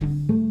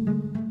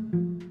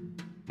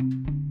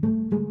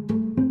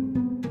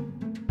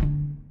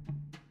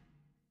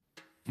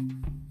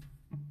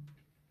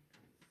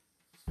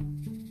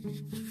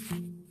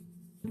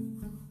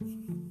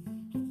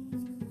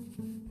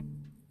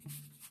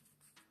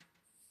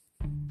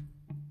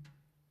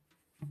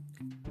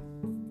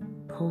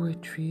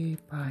Poetry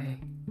by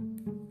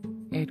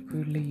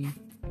Edgar Lee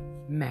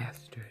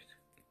Masters.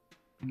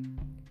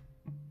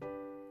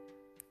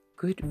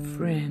 Good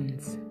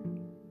friends,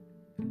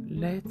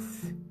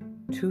 let's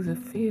to the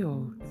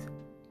fields.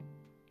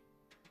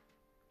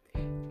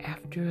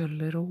 After a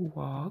little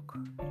walk,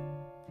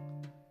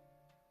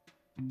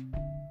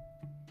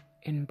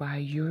 and by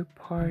your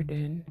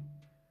pardon,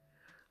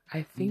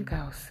 I think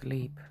I'll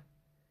sleep.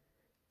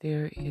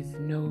 There is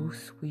no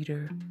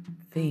sweeter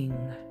thing,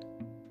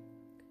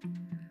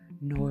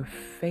 nor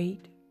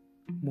fate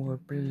more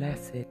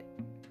blessed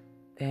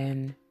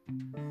than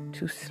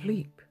to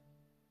sleep.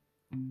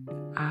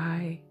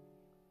 I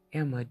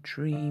am a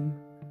dream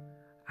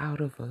out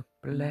of a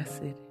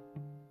blessed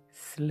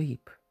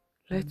sleep.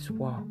 Let's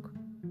walk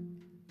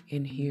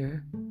and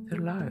hear the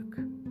lark.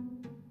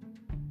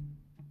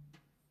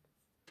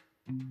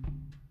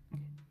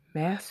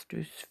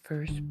 Masters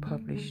first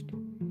published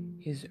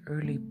his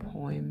early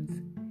poems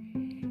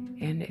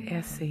and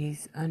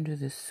essays under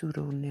the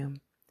pseudonym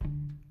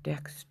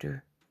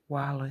Dexter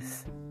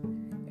Wallace,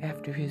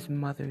 after his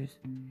mother's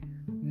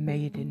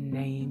maiden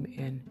name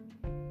and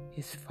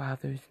his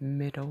father's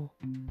middle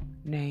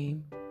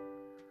name,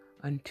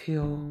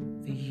 until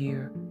the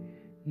year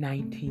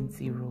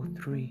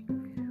 1903,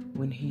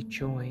 when he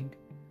joined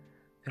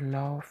the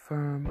law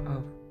firm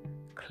of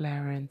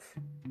Clarence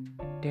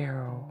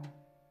Darrow.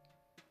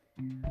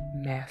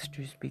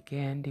 Masters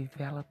began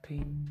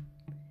developing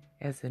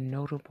as a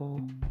notable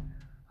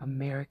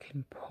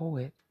American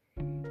poet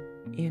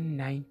in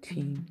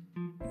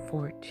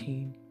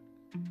 1914,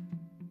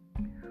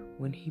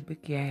 when he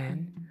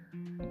began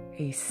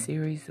a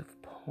series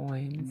of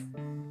poems,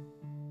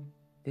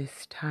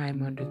 this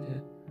time under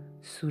the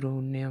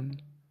pseudonym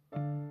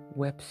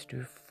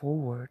Webster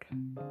Ford,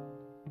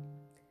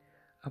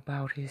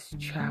 about his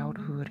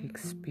childhood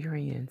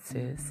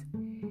experiences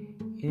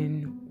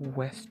in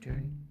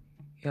Western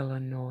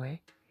Illinois,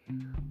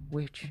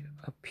 which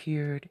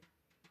appeared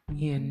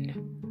in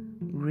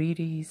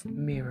Reedy's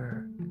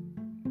Mirror,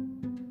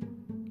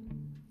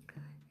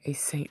 a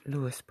St.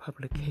 Louis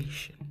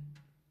publication.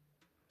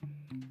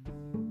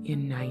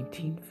 In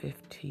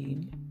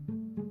 1915,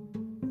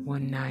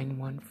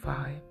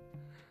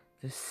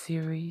 the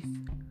series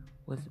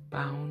was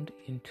bound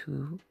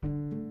into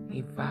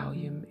a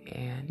volume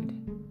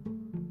and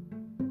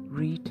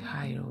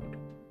retitled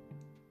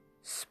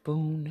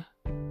Spoon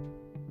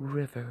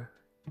River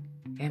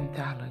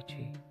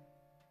Anthology.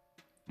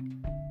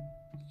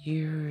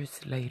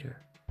 Years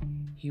later,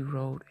 he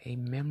wrote a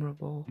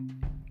memorable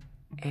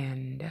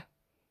and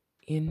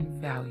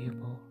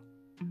invaluable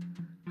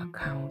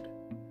account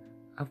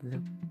of the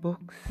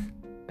book's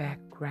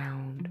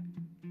background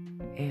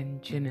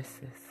and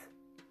genesis,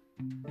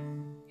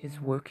 his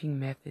working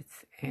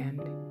methods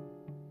and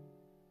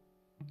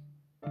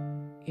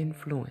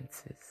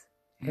influences,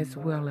 as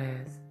well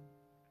as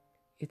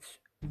its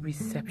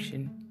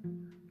reception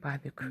by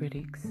the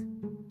critics,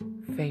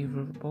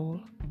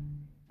 favorable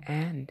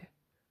and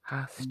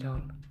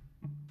hostile,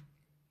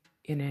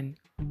 in an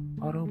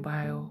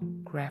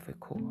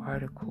autobiographical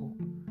article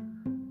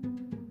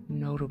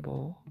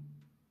notable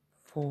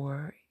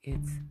for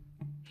its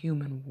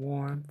human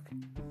warmth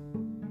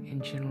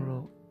and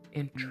general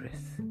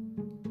interest.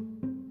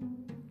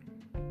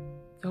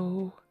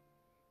 Though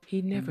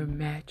he never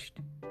matched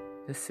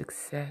the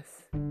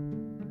success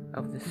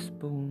of the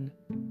Spoon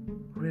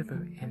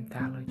River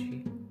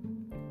Anthology,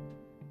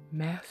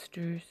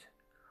 Masters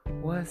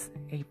was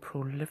a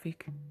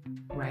prolific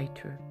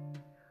writer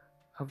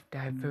of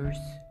diverse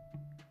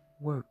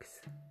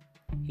works.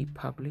 He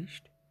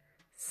published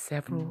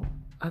several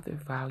other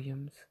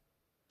volumes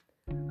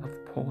of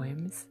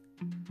poems,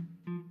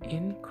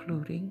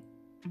 including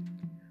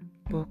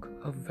Book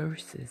of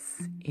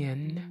Verses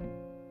in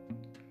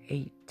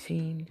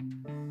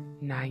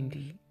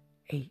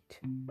 1898,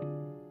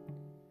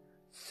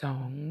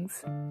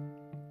 Songs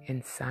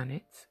and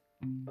Sonnets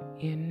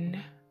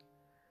in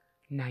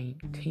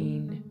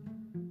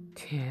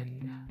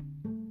 1910,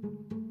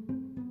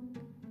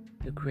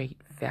 The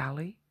Great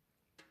Valley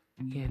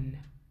in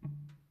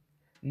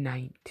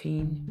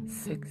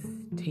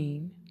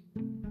 1916,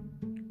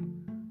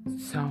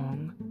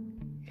 Song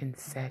and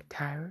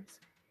Satires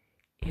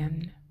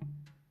in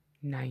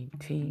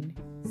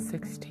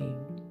 1916,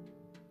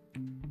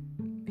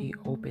 The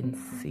Open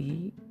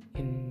Sea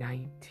in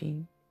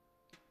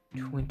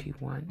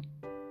 1921,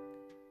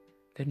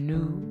 The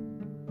New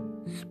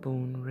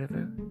Spoon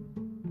River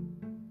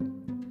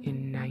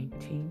in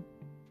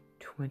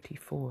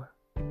 1924,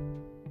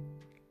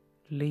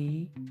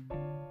 Lee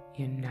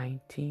in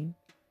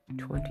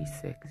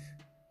 1926,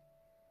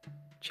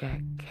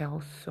 Jack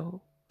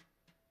Kelso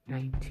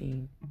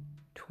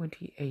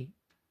 1928,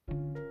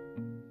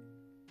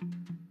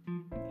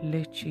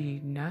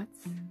 Litchi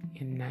Nuts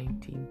in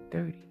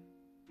 1930,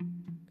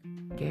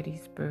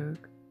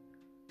 Gettysburg,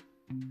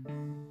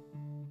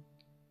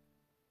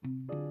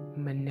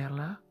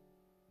 Manila,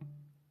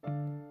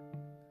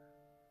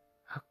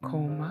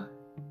 Acoma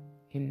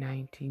in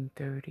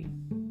 1930,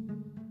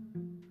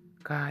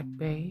 God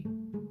Bay,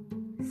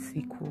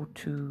 sequel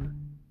to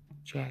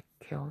Jack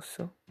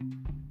Kelso,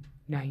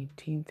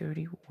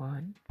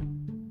 1931.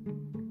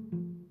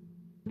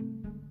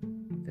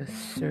 The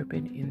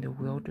Serpent in the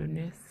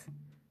Wilderness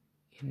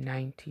in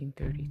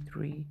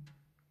 1933.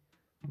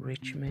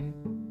 Richmond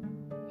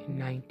in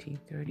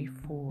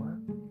 1934.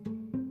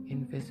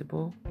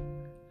 Invisible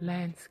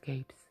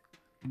Landscapes,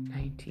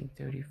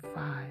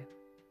 1935.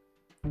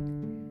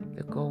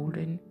 The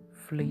Golden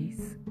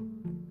Fleece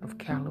of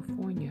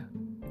California,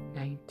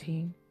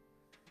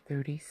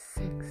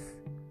 1936.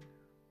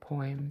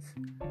 Poems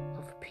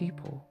of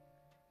People,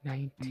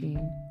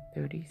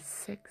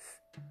 1936.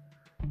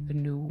 The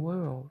New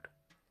World,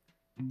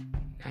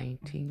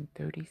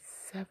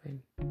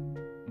 1937.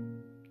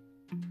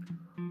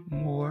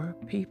 More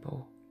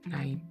People,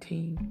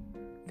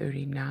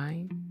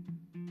 1939.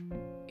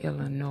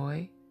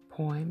 Illinois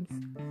Poems,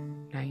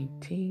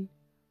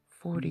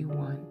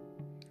 1941.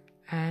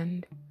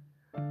 And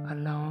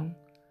Along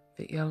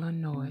the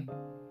Illinois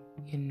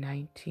in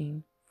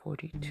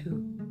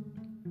 1942.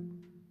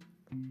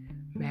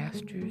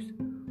 Masters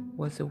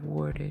was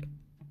awarded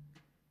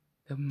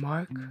the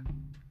Mark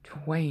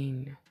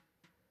Twain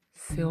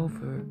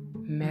Silver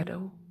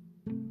Medal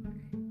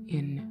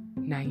in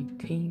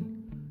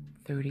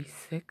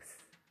 1936,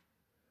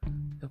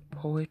 the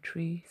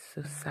Poetry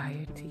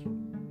Society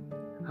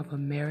of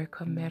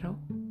America Medal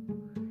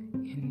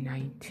in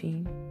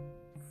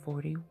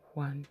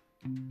 1941,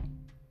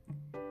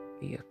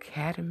 the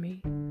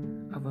Academy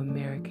of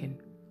American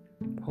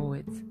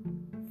Poets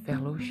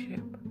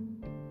Fellowship,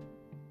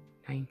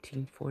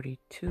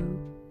 1942,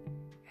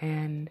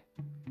 and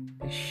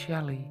the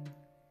Shelley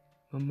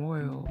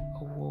Memorial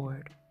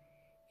Award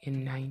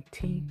in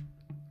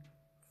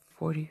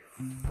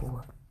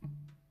 1944.